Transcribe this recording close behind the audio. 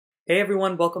Hey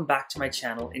everyone, welcome back to my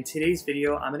channel. In today's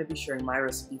video, I'm going to be sharing my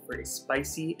recipe for a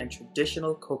spicy and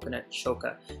traditional coconut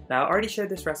choka. Now, I already shared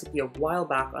this recipe a while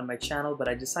back on my channel, but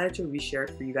I decided to reshare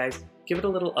it for you guys, give it a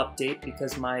little update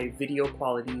because my video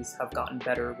qualities have gotten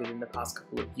better within the past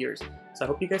couple of years. So I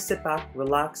hope you guys sit back,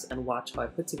 relax, and watch how I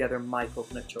put together my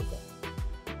coconut choka.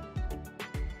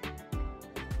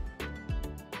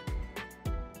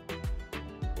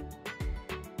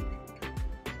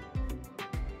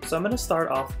 So I'm going to start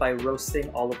off by roasting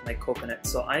all of my coconut.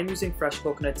 So I'm using fresh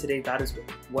coconut today. That is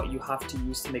what you have to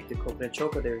use to make the coconut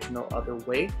choka. There's no other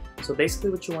way. So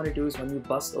basically what you want to do is when you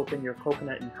bust open your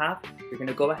coconut in half, you're going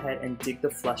to go ahead and dig the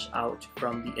flesh out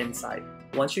from the inside.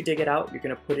 Once you dig it out, you're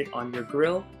going to put it on your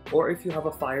grill, or if you have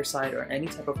a fireside or any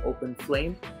type of open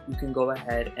flame, you can go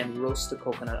ahead and roast the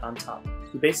coconut on top.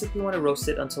 You basically want to roast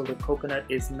it until the coconut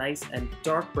is nice and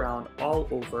dark brown all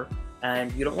over.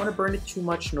 And you don't want to burn it too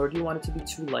much, nor do you want it to be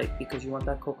too light, because you want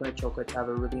that coconut choka to have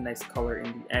a really nice color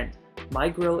in the end. My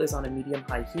grill is on a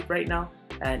medium-high heat right now,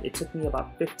 and it took me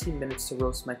about 15 minutes to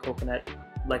roast my coconut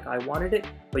like I wanted it,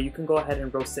 but you can go ahead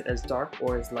and roast it as dark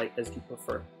or as light as you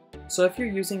prefer. So if you're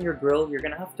using your grill, you're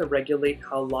going to have to regulate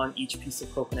how long each piece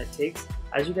of coconut takes.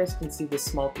 As you guys can see, this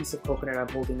small piece of coconut I'm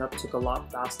holding up took a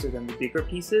lot faster than the bigger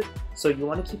pieces, so you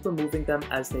want to keep removing them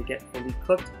as they get fully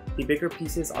cooked. The bigger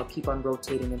pieces, I'll keep on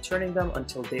rotating and turning them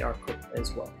until they are cooked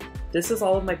as well. This is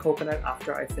all of my coconut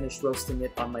after I finished roasting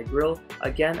it on my grill.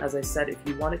 Again, as I said, if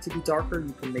you want it to be darker,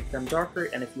 you can make them darker,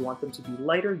 and if you want them to be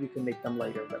lighter, you can make them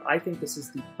lighter. But I think this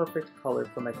is the perfect color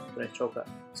for my coconut choka.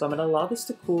 So I'm going to allow this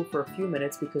to cool for a few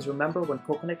minutes, because remember, when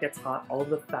coconut gets hot, all of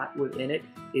the fat within it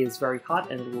is very hot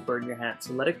and it will burn your hand.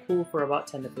 So let it cool for about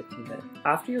 10 to 15 minutes.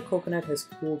 After your coconut has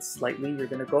cooled slightly, you're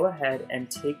going to go ahead and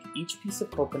take each piece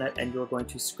of coconut and you're going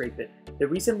to scrape it. The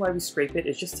reason why we scrape it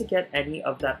is just to get any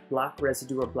of that black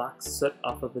residue or black soot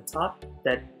off of the top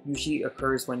that usually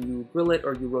occurs when you grill it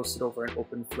or you roast it over an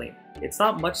open flame. It's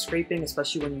not much scraping,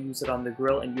 especially when you use it on the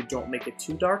grill and you don't make it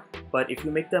too dark, but if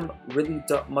you make them really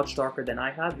much darker than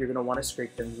I have, you're going to want to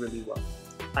scrape them really well.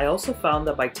 I also found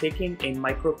that by taking a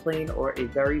microplane or a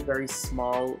very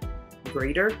small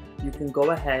grater, you can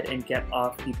go ahead and get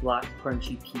off the black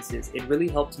crunchy pieces. It really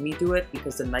helped me do it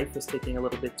because the knife was taking a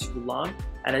little bit too long,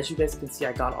 and as you guys can see,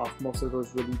 I got off most of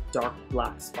those really dark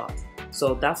black spots.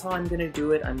 So that's how I'm going to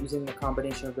do it. I'm using a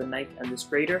combination of the knife and this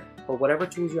grater, but whatever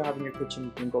tools you have in your kitchen,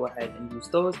 you can go ahead and use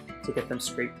those to get them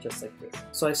scraped just like this.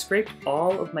 So I scraped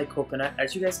all of my coconut.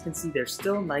 As you guys can see, they're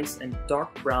still nice and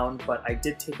dark brown, but I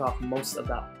did take off most of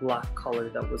that black color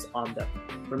that was on them.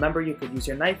 Remember, you could use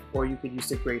your knife or you could use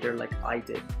the grater like I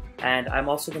did. And I'm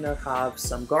also going to have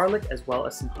some garlic as well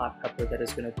as some hot pepper that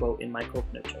is going to go in my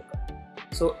coconut choka.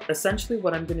 So essentially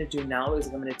what I'm going to do now is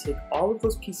I'm going to take all of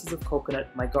those pieces of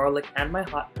coconut, my garlic, and my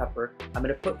hot pepper. I'm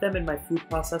going to put them in my food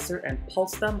processor and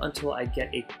pulse them until I get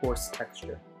a coarse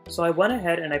texture. So I went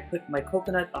ahead and I put my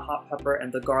coconut, the hot pepper,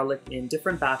 and the garlic in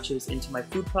different batches into my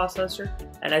food processor.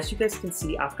 And as you guys can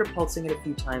see, after pulsing it a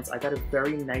few times, I got a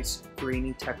very nice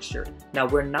grainy texture. Now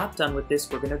we're not done with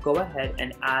this. We're going to go ahead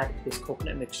and add this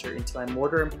coconut mixture into my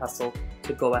mortar and pestle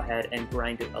to go ahead and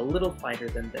grind it a little finer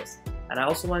than this. And I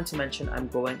also wanted to mention I'm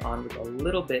going on with a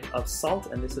little bit of salt,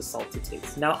 and this is salt to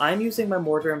taste. Now I'm using my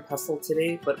mortar and pestle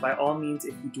today, but by all means,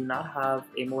 if you do not have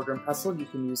a mortar and pestle, you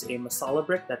can use a masala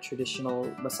brick, that traditional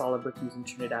masala brick used in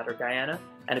Trinidad or Guyana.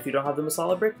 And if you don't have the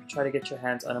masala brick, try to get your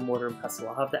hands on a mortar and pestle.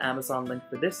 I'll have the Amazon link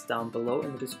for this down below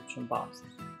in the description box.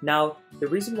 Now, the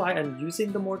reason why I'm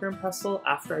using the mortar and pestle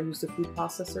after I use the food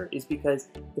processor is because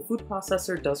the food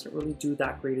processor doesn't really do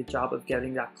that great a job of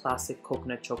getting that classic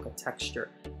coconut choka texture.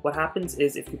 What happens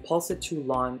is if you pulse it too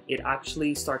long, it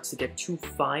actually starts to get too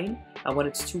fine, and when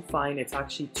it's too fine, it's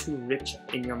actually too rich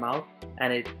in your mouth,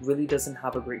 and it really doesn't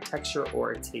have a great texture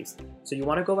or a taste. So you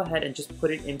want to go ahead and just put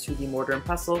it into the mortar and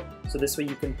pestle, so this way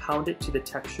you can pound it to the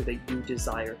texture that you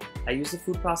desire. I use the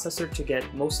food processor to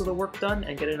get most of the work done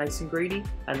and get it nice and grainy,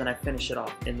 and then I finish it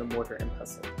off in the mortar and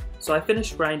pestle. So I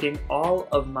finished grinding all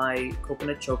of my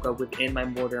coconut choka within my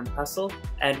mortar and pestle,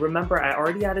 and remember, I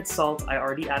already added salt, I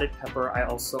already added pepper, I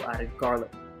also added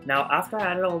garlic. Now after I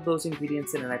added all of those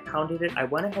ingredients in and I pounded it, I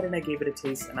went ahead and I gave it a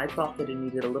taste, and I thought that it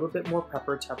needed a little bit more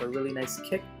pepper to have a really nice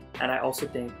kick, and I also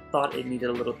thought it needed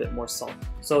a little bit more salt.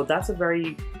 So that's a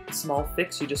very small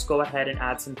fix. You just go ahead and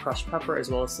add some crushed pepper as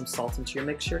well as some salt into your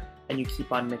mixture, and you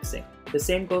keep on mixing. The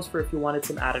same goes for if you wanted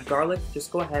some added garlic.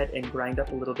 Just go ahead and grind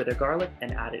up a little bit of garlic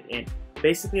and add it in.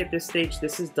 Basically at this stage,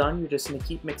 this is done. You're just going to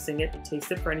keep mixing it,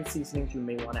 taste it for any seasonings you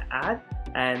may want to add,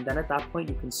 and then at that point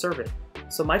you can serve it.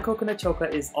 So my coconut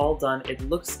choka is all done. It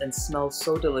looks and smells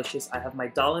so delicious. I have my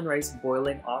dal and rice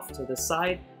boiling off to the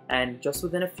side, and just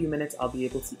within a few minutes I'll be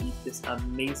able to eat this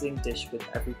amazing dish with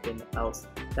everything else.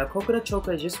 Now coconut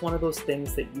choka is just one of those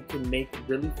things that you can make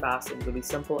really fast and really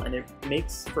simple, and it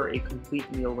makes for a complete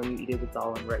meal when you eat it with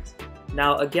dal and rice.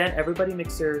 Now again, everybody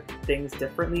makes their things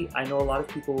differently. I know a lot of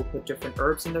people will put different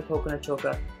herbs in their coconut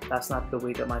choka. That's not the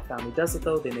way that my family does it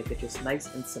though. They make it just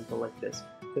nice and simple like this.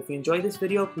 So if you enjoyed this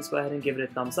video, please go ahead and give it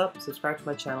a thumbs up, subscribe to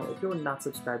my channel if you're not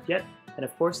subscribed yet, and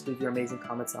of course leave your amazing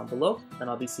comments down below, and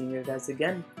I'll be seeing you guys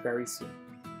again very soon.